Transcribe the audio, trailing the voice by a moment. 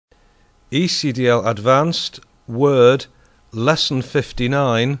ECDL Advanced, Word, Lesson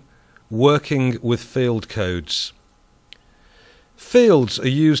 59, Working with Field Codes. Fields are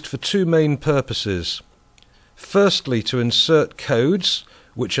used for two main purposes. Firstly, to insert codes,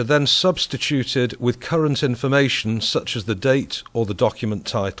 which are then substituted with current information such as the date or the document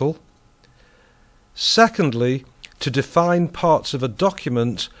title. Secondly, to define parts of a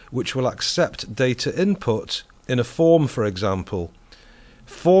document which will accept data input in a form, for example.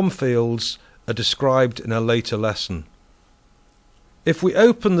 Form fields are described in a later lesson. If we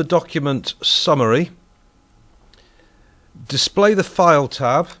open the document summary, display the File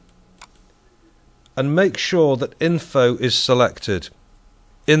tab and make sure that Info is selected.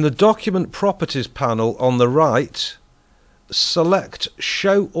 In the Document Properties panel on the right, select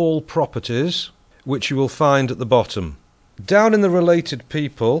Show All Properties, which you will find at the bottom. Down in the Related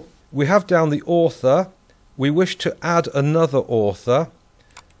People, we have down the author. We wish to add another author,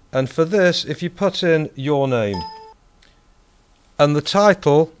 and for this, if you put in your name and the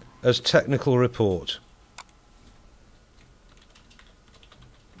title as Technical Report.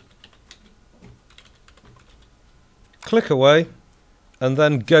 Click away and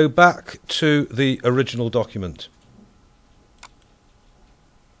then go back to the original document.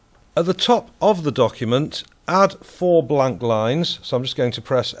 At the top of the document, add 4 blank lines, so I'm just going to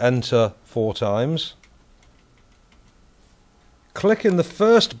press Enter 4 times. Click in the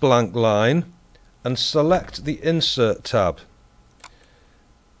first blank line and select the Insert tab.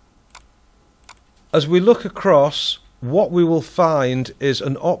 As we look across, what we will find is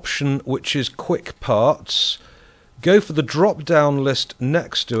an option which is Quick Parts. Go for the drop-down list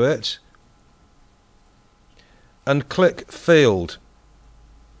next to it and click Field.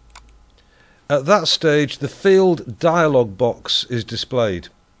 At that stage, the field dialog box is displayed.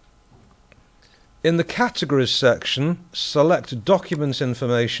 In the Categories section, select Document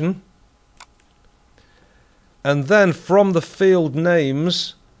Information, and then from the field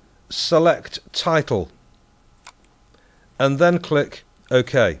names, select Title, and then click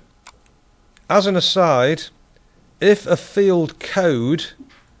OK. As an aside, if a field code,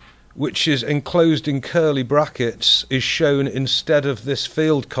 which is enclosed in curly brackets, is shown instead of this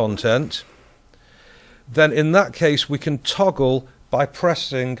field content, then in that case we can toggle by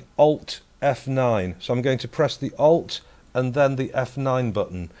pressing Alt F9. So I'm going to press the Alt and then the F9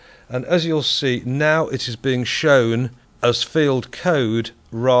 button, and as you'll see, now it is being shown as field code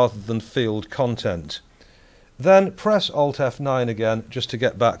rather than field content. Then press Alt F9 again just to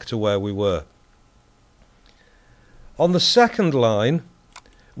get back to where we were. On the second line,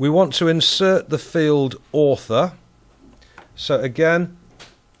 we want to insert the field author. So again,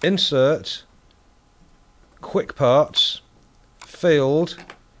 Insert, Quick Parts, Field,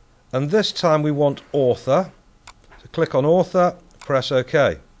 and this time we want Author. So click on Author, press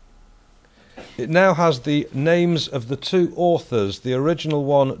OK. It now has the names of the two authors, the original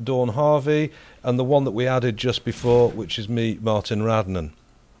one, Dawn Harvey, and the one that we added just before, which is me, Martin Radnan.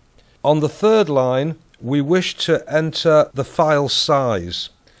 On the third line, we wish to enter the file size.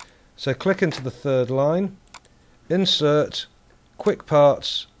 So click into the third line, Insert, Quick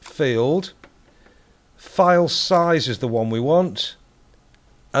Parts, Field. File size is the one we want,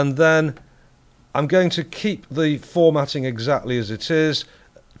 and then I'm going to keep the formatting exactly as it is.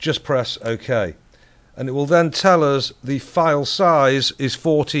 Just press OK, and it will then tell us the file size is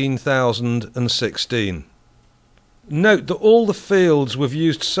 14,016. Note that all the fields we've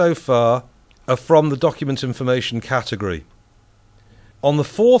used so far are from the document information category. On the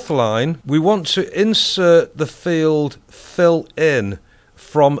fourth line, we want to insert the field Fill In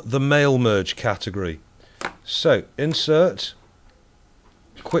from the Mail Merge category. So Insert,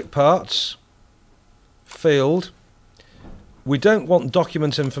 Quick Parts, Field. We don't want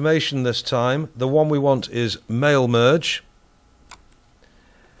document information this time. The one we want is Mail Merge,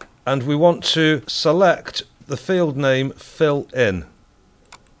 and we want to select the field name Fill In,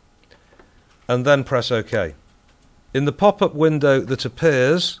 and then press OK. In the pop-up window that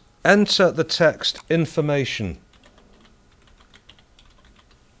appears, enter the text Information,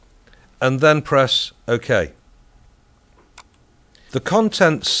 and then press OK. The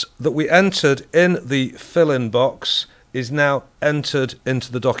contents that we entered in the fill-in box is now entered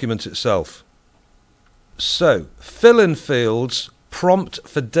into the document itself. So, fill-in fields prompt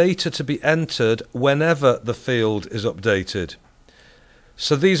for data to be entered whenever the field is updated.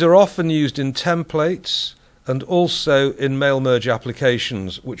 So these are often used in templates and also in mail merge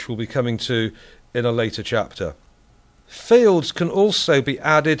applications, which we'll be coming to in a later chapter. Fields can also be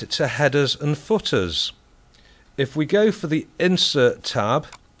added to headers and footers. If we go for the Insert tab,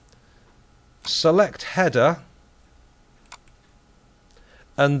 select Header,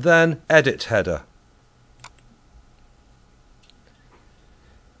 and then edit header.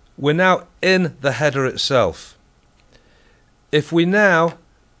 We're now in the header itself. If we now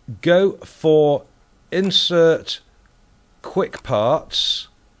go for Insert Quick Parts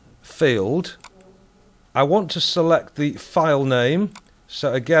field, I want to select the file name.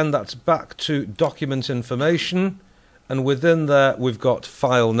 So again, that's back to document information, and within there we've got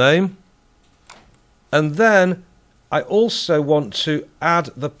file name. And then I also want to add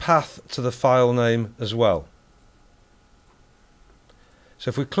the path to the file name as well. So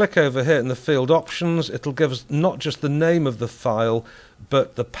if we click over here in the field options, it'll give us not just the name of the file,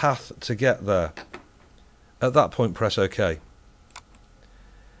 but the path to get there. At that point, press OK.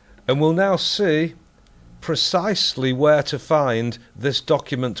 And we'll now see precisely where to find this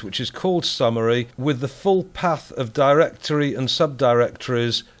document, which is called summary, with the full path of directory and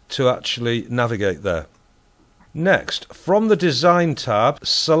subdirectories to actually navigate there. Next, from the Design tab,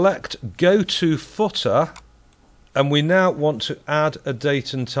 select Go to Footer, and we now want to add a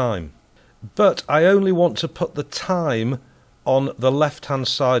date and time. But I only want to put the time on the left-hand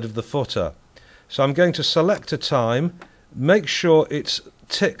side of the footer. So I'm going to select a time, make sure it's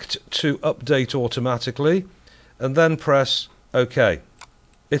ticked to update automatically, and then press OK.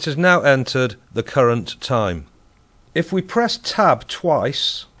 It has now entered the current time. If we press Tab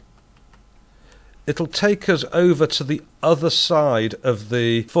twice, it'll take us over to the other side of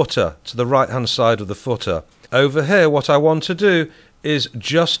the footer, to the right hand side of the footer. Over here, what I want to do is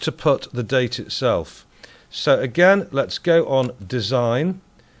just to put the date itself. So again, let's go on Design,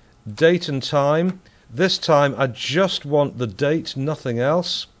 Date and Time. This time I just want the date, nothing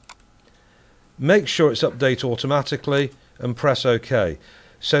else. Make sure it's update automatically and press OK.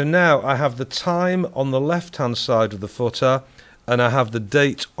 So now I have the time on the left hand side of the footer, and I have the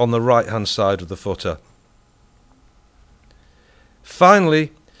date on the right hand side of the footer.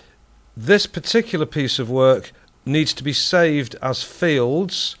 Finally, this particular piece of work needs to be saved as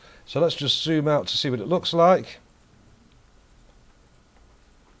fields. So let's just zoom out to see what it looks like.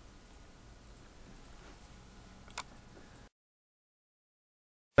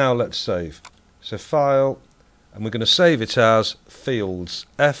 Now let's save. So File, and we're going to save it as Fields,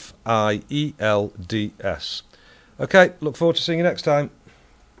 F-I-E-L-D-S. Okay, look forward to seeing you next time.